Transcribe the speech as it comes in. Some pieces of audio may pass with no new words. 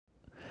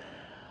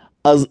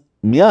אז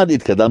מיד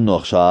התקדמנו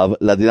עכשיו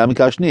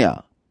לדינמיקה השנייה.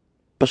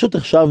 פשוט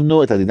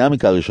החשבנו את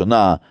הדינמיקה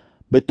הראשונה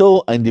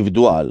בתור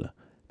האינדיבידואל,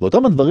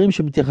 ואותם הדברים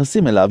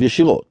שמתייחסים אליו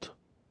ישירות.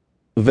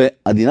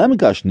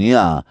 והדינמיקה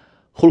השנייה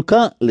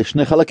חולקה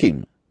לשני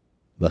חלקים.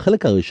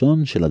 והחלק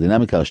הראשון של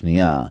הדינמיקה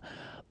השנייה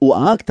הוא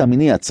האקט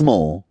המיני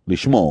עצמו,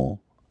 לשמו,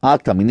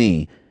 האקט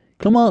המיני,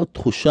 כלומר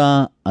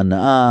תחושה,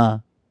 הנאה,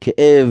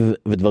 כאב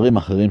ודברים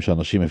אחרים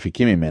שאנשים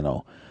מפיקים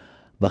ממנו.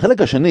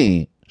 והחלק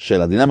השני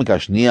של הדינמיקה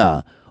השנייה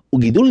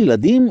הוא גידול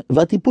ילדים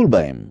והטיפול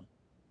בהם.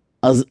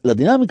 אז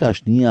לדינמיקה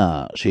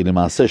השנייה, שהיא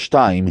למעשה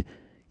 2,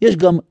 יש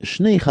גם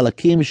שני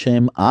חלקים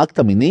שהם האקט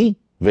המיני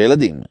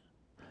וילדים.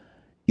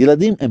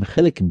 ילדים הם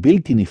חלק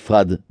בלתי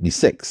נפרד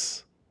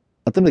מסקס.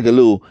 אתם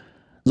תגלו,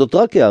 זאת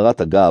רק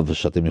הערת אגב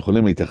שאתם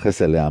יכולים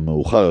להתייחס אליה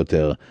מאוחר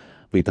יותר,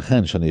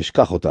 וייתכן שאני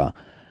אשכח אותה,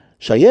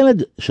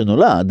 שהילד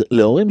שנולד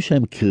להורים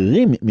שהם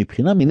קרירים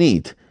מבחינה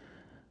מינית,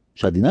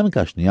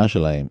 שהדינמיקה השנייה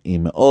שלהם היא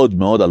מאוד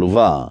מאוד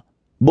עלובה.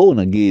 בואו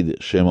נגיד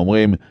שהם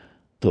אומרים,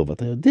 טוב,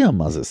 אתה יודע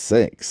מה זה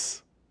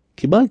סקס?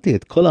 קיבלתי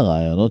את כל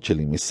הרעיונות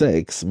שלי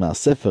מסקס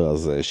מהספר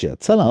הזה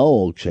שיצא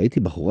לאור כשהייתי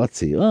בחורה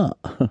צעירה.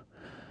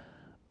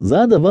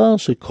 זה הדבר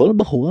שכל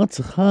בחורה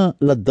צריכה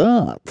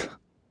לדעת.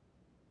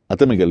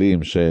 אתם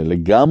מגלים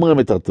שלגמרי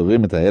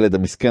מטרטרים את הילד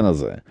המסכן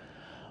הזה.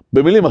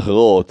 במילים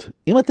אחרות,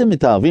 אם אתם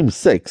מתאהבים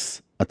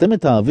סקס, אתם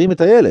מתאהבים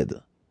את הילד.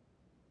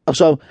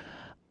 עכשיו,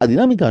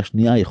 הדינמיקה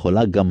השנייה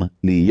יכולה גם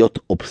להיות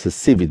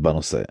אובססיבית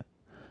בנושא.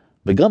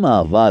 וגם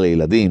האהבה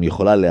לילדים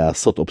יכולה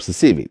להיעשות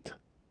אובססיבית.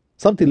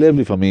 שמתי לב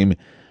לפעמים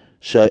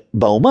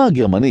שבאומה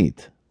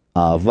הגרמנית,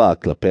 האהבה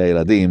כלפי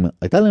הילדים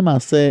הייתה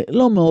למעשה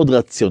לא מאוד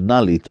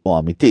רציונלית או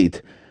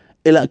אמיתית,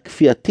 אלא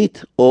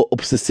כפייתית או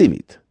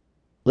אובססיבית.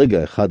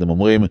 רגע אחד הם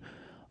אומרים,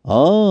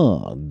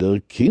 דר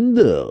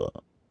קינדר.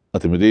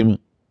 אתם יודעים,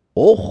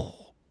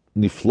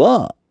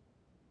 נפלא.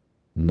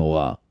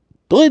 נורא.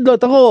 תוריד לו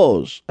את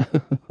הראש.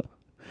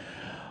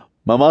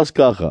 ממש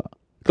ככה.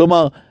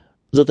 כלומר,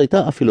 זאת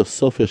הייתה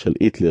הפילוסופיה של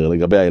היטלר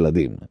לגבי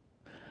הילדים.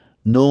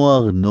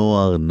 נוער,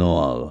 נוער,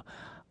 נוער.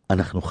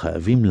 אנחנו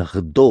חייבים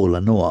לחדור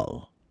לנוער.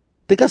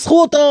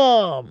 תכסחו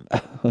אותם!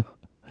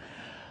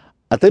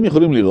 אתם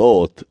יכולים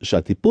לראות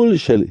שהטיפול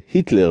של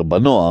היטלר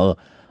בנוער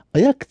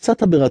היה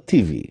קצת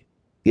אברטיבי.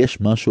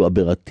 יש משהו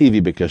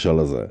אברטיבי בקשר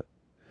לזה.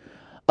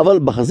 אבל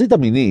בחזית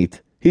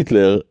המינית,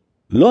 היטלר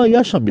לא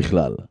היה שם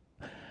בכלל.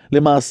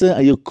 למעשה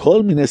היו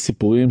כל מיני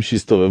סיפורים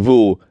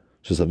שהסתובבו,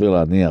 שסביר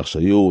להניח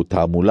שהיו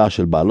תעמולה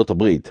של בעלות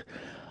הברית.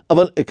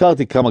 אבל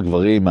הכרתי כמה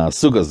גברים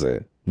מהסוג הזה,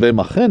 והם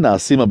אכן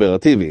נעשים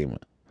אברטיביים.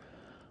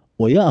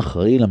 הוא היה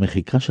אחראי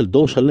למחיקה של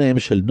דור שלם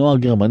של נוער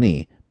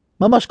גרמני.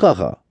 ממש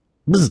ככה.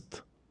 בזט.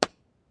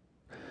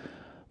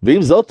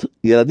 ועם זאת,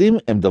 ילדים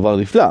הם דבר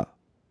נפלא.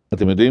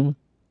 אתם יודעים?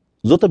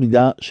 זאת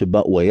המידה שבה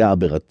הוא היה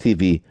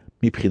אברטיבי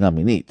מבחינה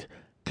מינית,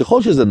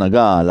 ככל שזה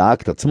נגע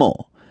לאקט עצמו.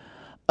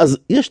 אז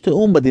יש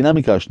תאום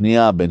בדינמיקה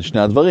השנייה בין שני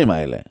הדברים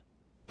האלה.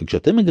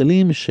 וכשאתם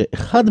מגלים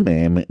שאחד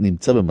מהם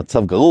נמצא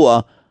במצב גרוע,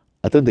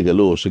 אתם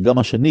תגלו שגם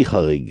השני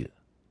חריג.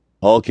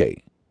 אוקיי.